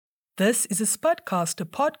This is a Spudcaster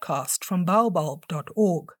podcast from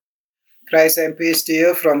baobulb.org. Grace and peace to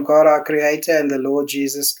you from God our Creator and the Lord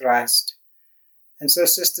Jesus Christ. And so,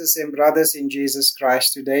 sisters and brothers in Jesus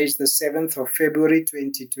Christ, today is the 7th of February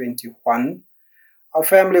 2021. Our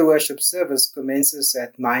family worship service commences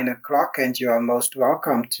at 9 o'clock, and you are most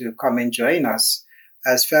welcome to come and join us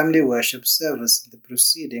as family worship service and the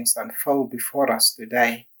proceedings unfold before us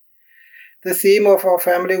today. The theme of our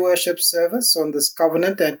family worship service on this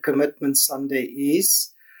Covenant and Commitment Sunday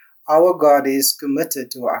is, Our God is committed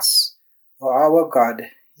to us, or our God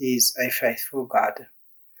is a faithful God.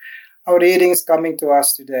 Our readings coming to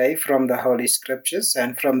us today from the Holy Scriptures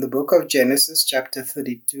and from the book of Genesis chapter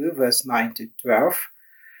 32 verse 9 to 12.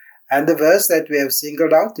 And the verse that we have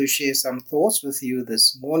singled out to share some thoughts with you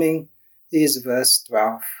this morning is verse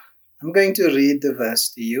 12. I'm going to read the verse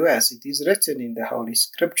to you as it is written in the Holy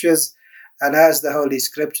Scriptures and as the Holy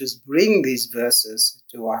Scriptures bring these verses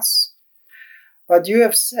to us. But you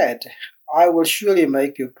have said, I will surely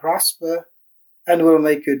make you prosper and will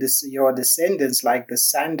make your descendants like the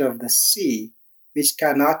sand of the sea, which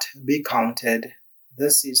cannot be counted.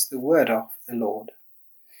 This is the word of the Lord.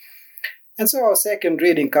 And so our second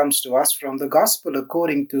reading comes to us from the Gospel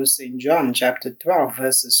according to St. John chapter 12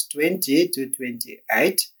 verses 20 to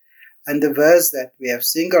 28. And the verse that we have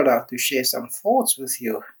singled out to share some thoughts with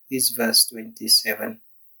you is verse 27.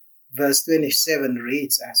 Verse 27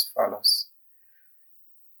 reads as follows.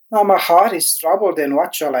 Now my heart is troubled, and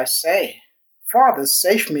what shall I say? Father,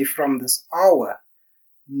 save me from this hour.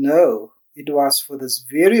 No, it was for this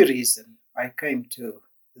very reason I came to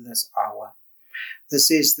this hour. This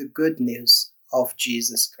is the good news of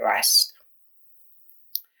Jesus Christ.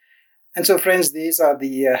 And so, friends, these are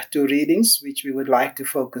the two readings which we would like to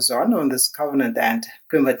focus on this Covenant and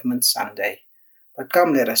Commitment Sunday. But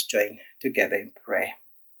come, let us join together in prayer.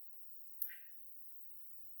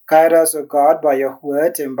 Guide us, O God, by your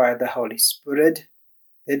word and by the Holy Spirit,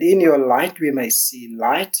 that in your light we may see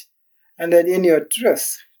light, and that in your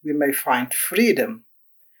truth we may find freedom.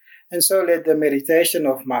 And so let the meditation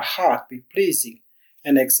of my heart be pleasing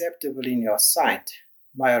and acceptable in your sight,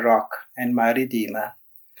 my rock and my Redeemer.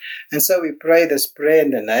 And so we pray this prayer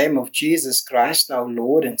in the name of Jesus Christ, our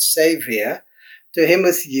Lord and Savior. To him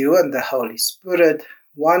with you and the Holy Spirit,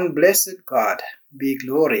 one blessed God, be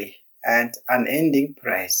glory and unending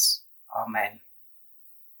praise. Amen.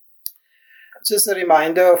 Just a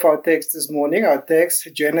reminder of our text this morning. Our text,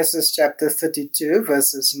 Genesis chapter 32,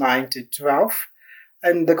 verses 9 to 12.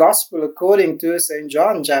 And the Gospel according to St.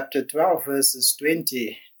 John chapter 12, verses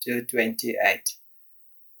 20 to 28.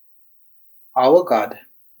 Our God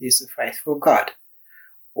is a faithful God,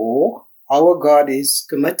 or our God is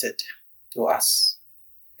committed to us.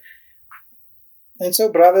 And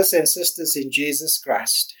so, brothers and sisters in Jesus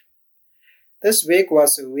Christ, this week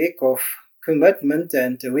was a week of commitment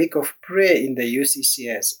and a week of prayer in the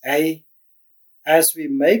UCCSA as we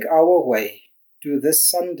make our way to this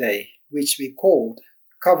Sunday, which we called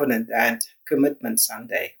Covenant and Commitment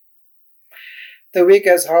Sunday. The week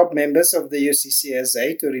has helped members of the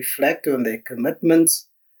UCCSA to reflect on their commitments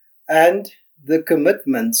and the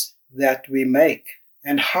commitments that we make,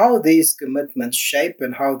 and how these commitments shape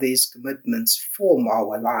and how these commitments form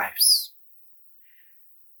our lives.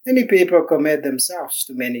 Many people commit themselves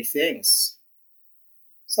to many things.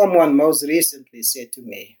 Someone most recently said to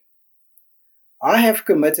me, I have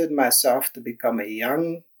committed myself to become a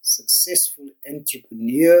young, successful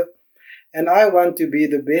entrepreneur, and I want to be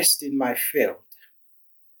the best in my field.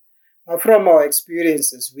 Now, from our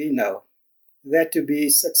experiences, we know that to be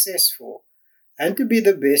successful and to be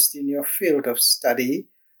the best in your field of study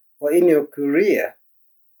or in your career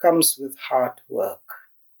comes with hard work.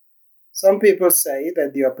 Some people say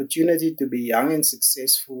that the opportunity to be young and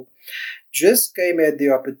successful just came at the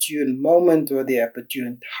opportune moment or the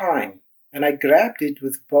opportune time, and I grabbed it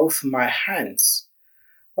with both my hands.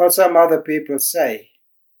 While some other people say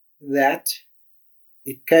that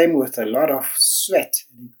it came with a lot of sweat,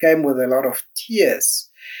 it came with a lot of tears,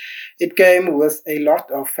 it came with a lot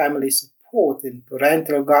of family support and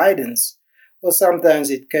parental guidance, or sometimes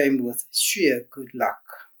it came with sheer good luck.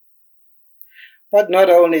 But not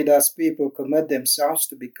only does people commit themselves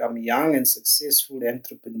to become young and successful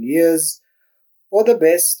entrepreneurs or the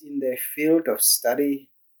best in their field of study,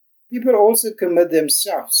 people also commit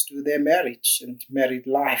themselves to their marriage and married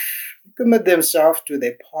life, commit themselves to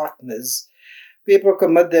their partners. People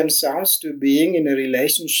commit themselves to being in a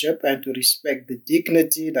relationship and to respect the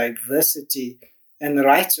dignity, diversity, and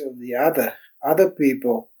rights of the other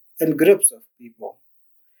people and groups of people.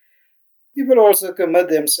 People also commit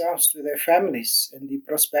themselves to their families and the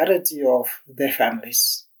prosperity of their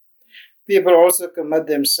families. People also commit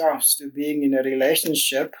themselves to being in a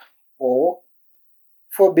relationship or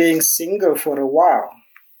for being single for a while.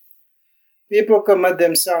 People commit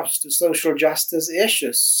themselves to social justice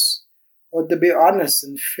issues or to be honest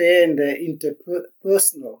and fair in their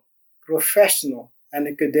interpersonal, professional, and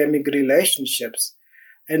academic relationships,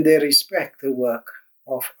 and they respect the work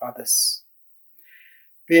of others.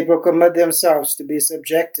 People commit themselves to be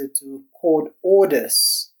subjected to court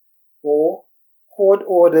orders or court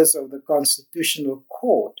orders of the Constitutional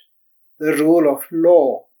Court, the rule of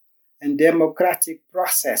law, and democratic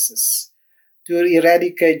processes to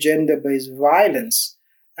eradicate gender-based violence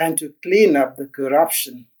and to clean up the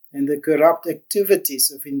corruption and the corrupt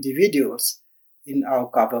activities of individuals in our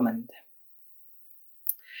government.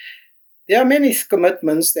 There are many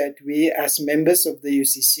commitments that we as members of the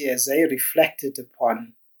UCCSA reflected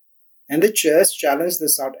upon, and the Church challenged the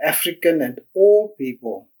South African and all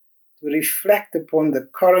people to reflect upon the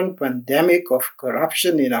current pandemic of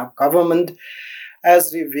corruption in our government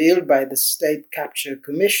as revealed by the State Capture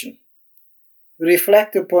Commission, to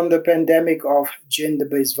reflect upon the pandemic of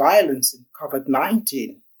gender-based violence in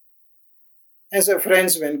COVID-19. And so,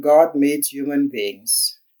 friends, when God meets human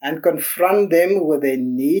beings and confront them with a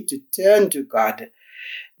need to turn to God,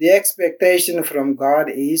 the expectation from God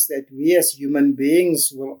is that we as human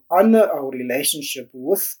beings will honor our relationship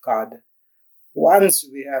with God once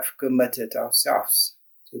we have committed ourselves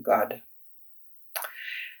to God.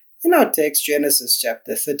 In our text, Genesis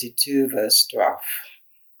chapter 32, verse 12,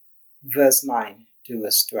 verse 9 to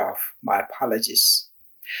verse 12, my apologies.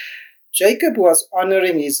 Jacob was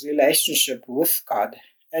honoring his relationship with God,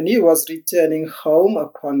 and he was returning home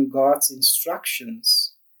upon God's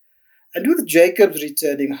instructions. And with Jacob's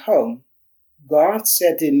returning home, God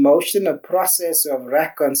set in motion a process of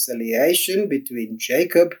reconciliation between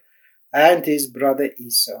Jacob and his brother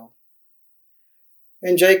Esau.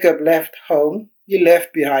 When Jacob left home, he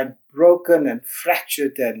left behind broken and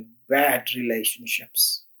fractured and bad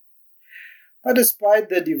relationships. But despite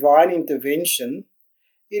the divine intervention,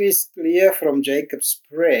 it is clear from Jacob's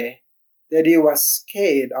prayer that he was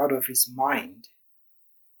scared out of his mind.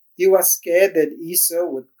 He was scared that Esau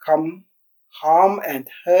would come, harm and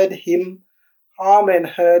hurt him, harm and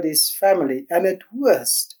hurt his family, and at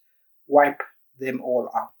worst, wipe them all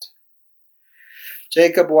out.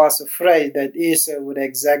 Jacob was afraid that Esau would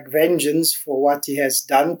exact vengeance for what he has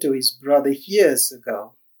done to his brother years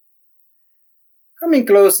ago. Coming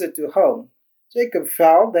closer to home, Jacob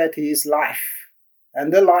felt that his life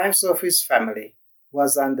and the lives of his family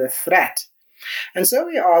was under threat, and so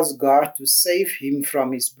he asked God to save him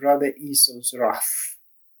from his brother Esau's wrath.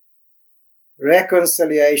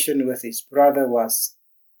 Reconciliation with his brother was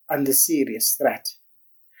under serious threat.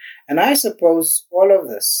 And I suppose all of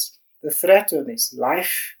this, the threat on his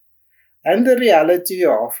life and the reality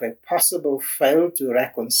of a possible fail to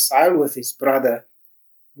reconcile with his brother,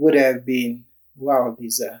 would have been well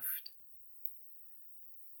deserved.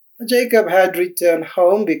 But Jacob had returned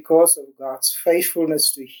home because of God's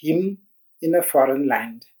faithfulness to him in a foreign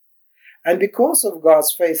land. And because of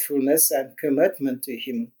God's faithfulness and commitment to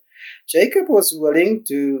him, Jacob was willing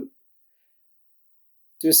to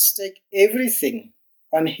stake everything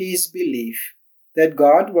on his belief that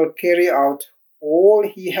God will carry out all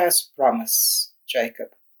he has promised Jacob,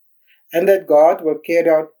 and that God will carry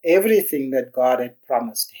out everything that God had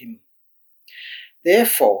promised him.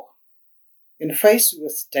 Therefore, when faced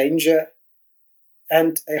with danger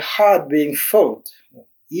and his heart being filled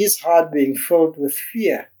with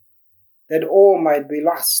fear that all might be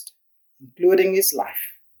lost, including his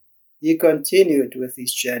life, he continued with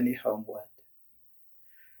his journey homeward.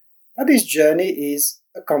 But his journey is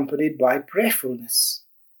accompanied by prayerfulness.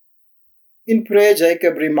 In prayer,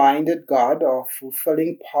 Jacob reminded God of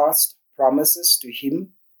fulfilling past promises to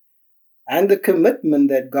him and the commitment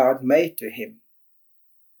that God made to him.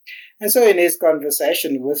 And so in his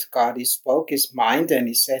conversation with God, he spoke his mind and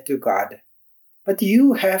he said to God, "But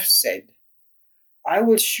you have said, I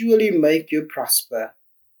will surely make you prosper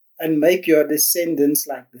and make your descendants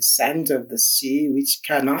like the sand of the sea, which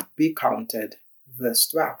cannot be counted." Verse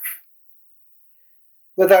 12.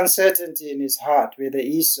 With uncertainty in his heart whether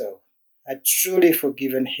Esau had truly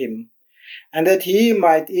forgiven him, and that he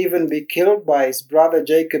might even be killed by his brother,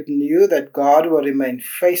 Jacob knew that God will remain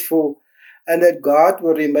faithful and that God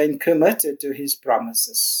will remain committed to his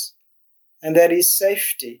promises, and that his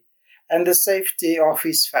safety and the safety of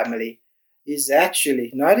his family is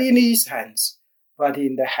actually not in his hands, but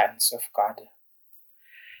in the hands of God.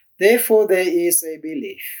 Therefore, there is a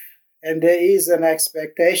belief and there is an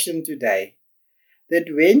expectation today that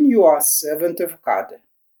when you are a servant of God,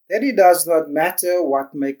 that it does not matter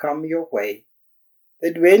what may come your way,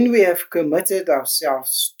 that when we have committed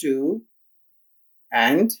ourselves to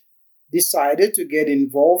and decided to get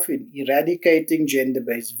involved in eradicating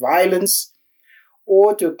gender-based violence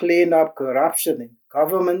or to clean up corruption in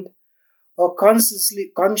government, or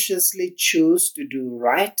consciously choose to do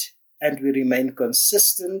right, and we remain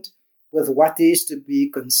consistent with what is to be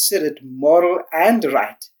considered moral and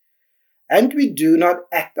right, and we do not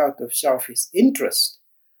act out of selfish interest,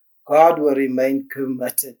 God will remain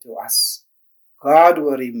committed to us. God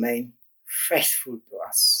will remain faithful to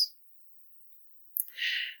us.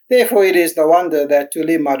 Therefore, it is no wonder that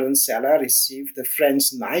Thuli Madonsela received the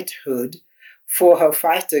French knighthood for her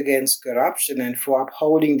fight against corruption and for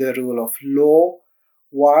upholding the rule of law,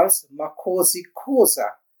 whilst Makosi Khoza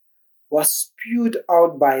was spewed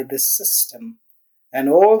out by the system, and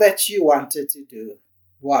all that she wanted to do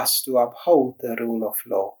was to uphold the rule of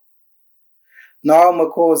law. Now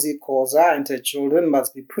Makosi Khoza and her children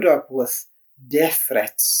must be put up with death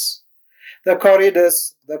threats. The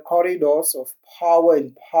corridors of power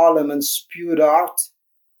in Parliament spewed out,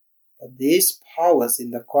 but these powers in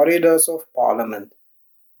the corridors of Parliament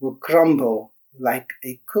will crumble like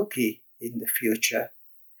a cookie in the future.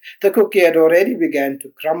 The cookie had already begun to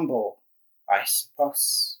crumble, I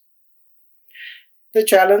suppose. The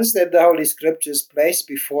challenge that the Holy Scriptures place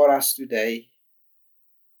before us today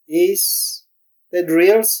is that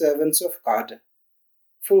real servants of God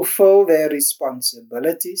fulfill their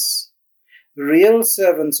responsibilities, real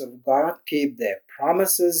servants of God keep their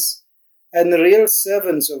promises, and real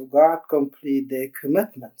servants of God complete their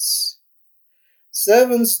commitments.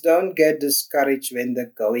 Servants don't get discouraged when the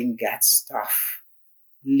going gets tough,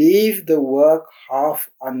 leave the work half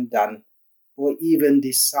undone, or even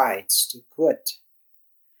decides to quit.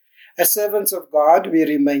 As servants of God, we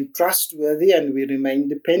remain trustworthy and we remain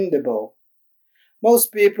dependable.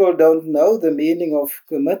 Most people don't know the meaning of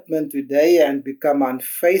commitment today and become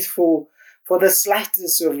unfaithful for the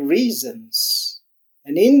slightest of reasons.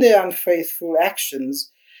 And in their unfaithful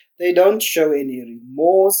actions, they don't show any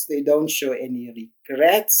remorse, they don't show any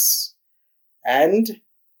regrets, and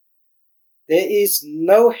there is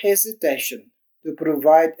no hesitation to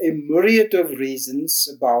provide a myriad of reasons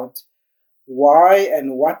about why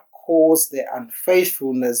and what caused their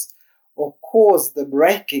unfaithfulness or caused the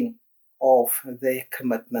breaking of their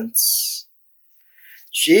commitments.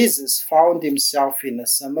 Jesus found himself in a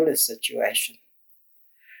similar situation.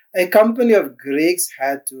 A company of Greeks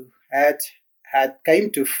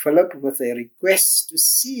came to Philip with a request to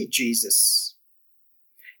see Jesus.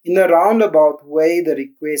 In a roundabout way, the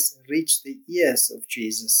request reached the ears of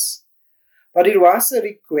Jesus. But it was a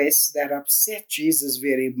request that upset Jesus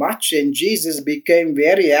very much, and Jesus became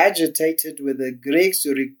very agitated with the Greeks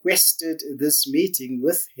who requested this meeting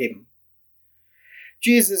with him.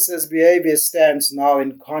 Jesus' behavior stands now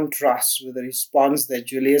in contrast with the response that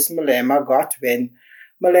Julius Malema got when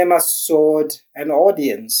Malema sought an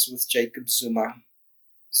audience with Jacob Zuma.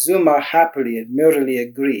 Zuma happily and merely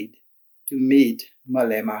agreed to meet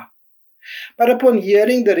Malema. But upon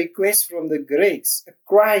hearing the request from the Greeks, a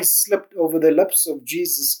cry slipped over the lips of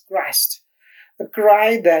Jesus Christ, a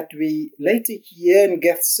cry that we later hear in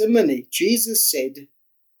Gethsemane. Jesus said,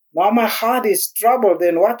 "Now my heart is troubled,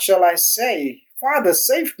 and what shall I say? Father,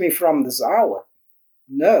 save me from this hour."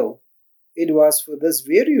 No, it was for this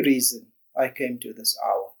very reason I came to this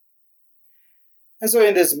hour. And so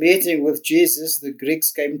in this meeting with Jesus, the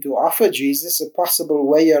Greeks came to offer Jesus a possible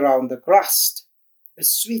way around the cross, a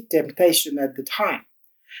sweet temptation at the time,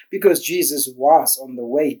 because Jesus was on the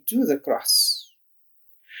way to the cross.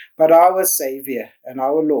 But our Savior and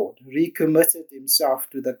our Lord recommitted himself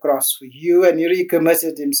to the cross for you, and he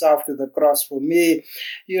recommitted himself to the cross for me.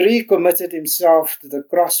 He recommitted himself to the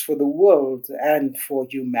cross for the world and for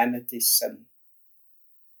humanity's sin.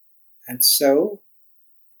 And so,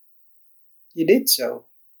 he did so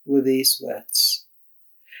with these words.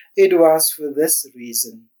 "It was for this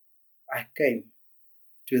reason I came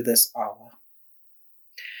to this hour."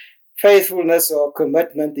 Faithfulness or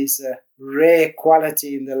commitment is a rare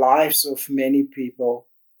quality in the lives of many people.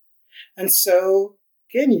 And so,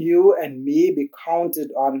 can you and me be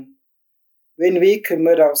counted on when we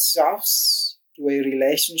commit ourselves to a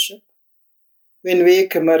relationship, when we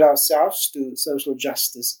commit ourselves to social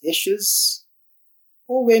justice issues,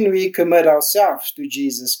 or when we commit ourselves to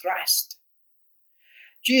Jesus Christ?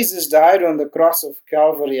 Jesus died on the cross of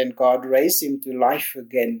Calvary and God raised him to life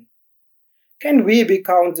again. Can we be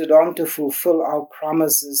counted on to fulfill our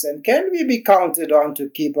promises, and can we be counted on to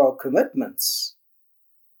keep our commitments?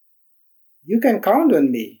 "You can count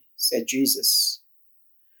on me," said Jesus.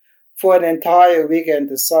 For an entire weekend,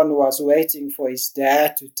 the son was waiting for his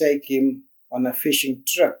dad to take him on a fishing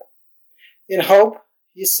trip, in hope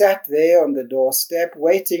he sat there on the doorstep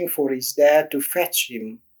waiting for his dad to fetch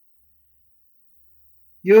him.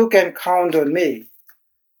 "You can count on me,"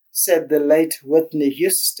 said the late Whitney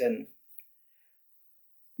Houston.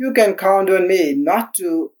 "You can count on me not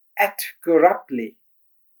to act corruptly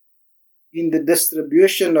in the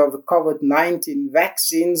distribution of the COVID-19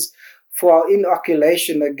 vaccines for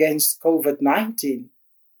inoculation against COVID-19.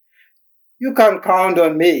 You can't count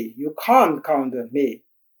on me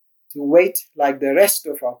to wait like the rest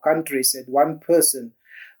of our country," said one person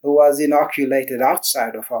who was inoculated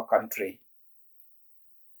outside of our country.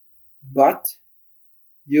 "But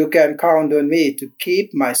you can count on me to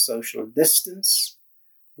keep my social distance,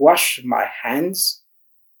 wash my hands,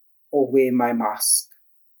 or wear my mask.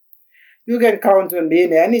 You can count on me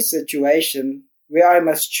in any situation where I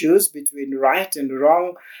must choose between right and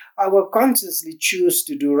wrong. I will consciously choose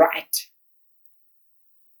to do right.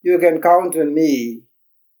 You can count on me,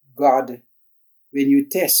 God, when you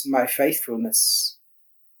test my faithfulness.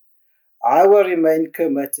 I will remain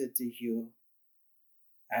committed to you,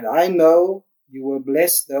 and I know you will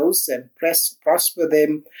bless those and prosper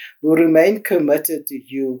them who remain committed to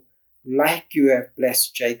you, like you have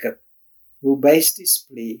blessed Jacob, who based his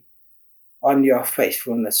plea on your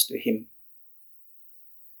faithfulness to him."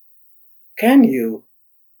 Can you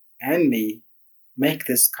and me make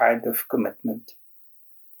this kind of commitment?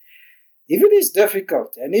 If it is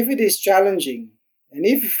difficult, and if it is challenging, and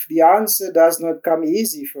if the answer does not come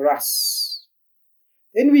easy for us,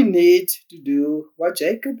 then we need to do what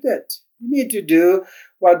Jacob did. We need to do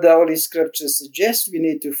what the Holy Scriptures suggest. We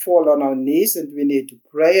need to fall on our knees, and we need to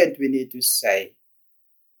pray, and we need to say,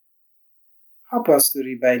 "Help us to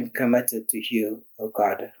remain committed to you, O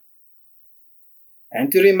God, and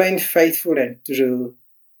to remain faithful and true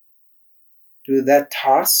to that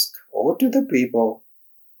task or to the people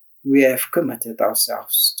we have committed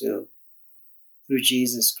ourselves to, through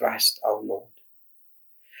Jesus Christ our Lord."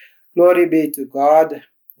 Glory be to God,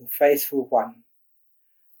 the faithful one.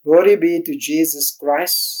 Glory be to Jesus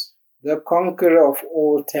Christ, the conqueror of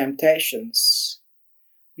all temptations.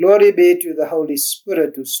 Glory be to the Holy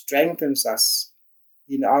Spirit who strengthens us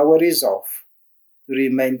in our resolve to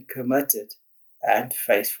remain committed and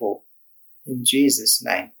faithful. In Jesus'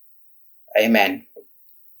 name, amen.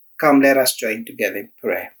 Come, let us join together in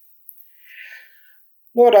prayer.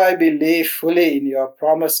 Lord, I believe fully in your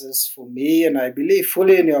promises for me, and I believe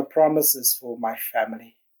fully in your promises for my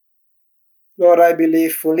family. Lord, I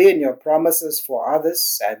believe fully in your promises for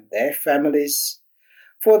others and their families,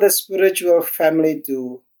 for the spiritual family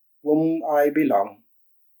to whom I belong.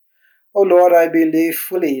 Oh Lord, I believe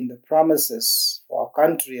fully in the promises for our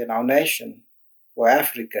country and our nation, for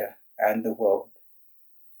Africa and the world.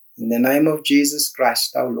 In the name of Jesus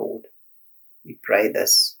Christ our Lord, we pray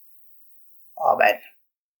this. Amen.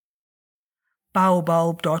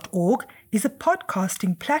 Baobulb.org is a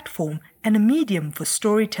podcasting platform and a medium for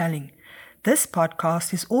storytelling. This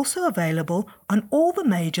podcast is also available on all the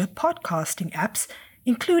major podcasting apps,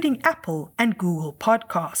 including Apple and Google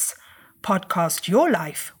Podcasts. Podcast your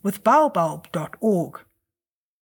life with Baobulb.org.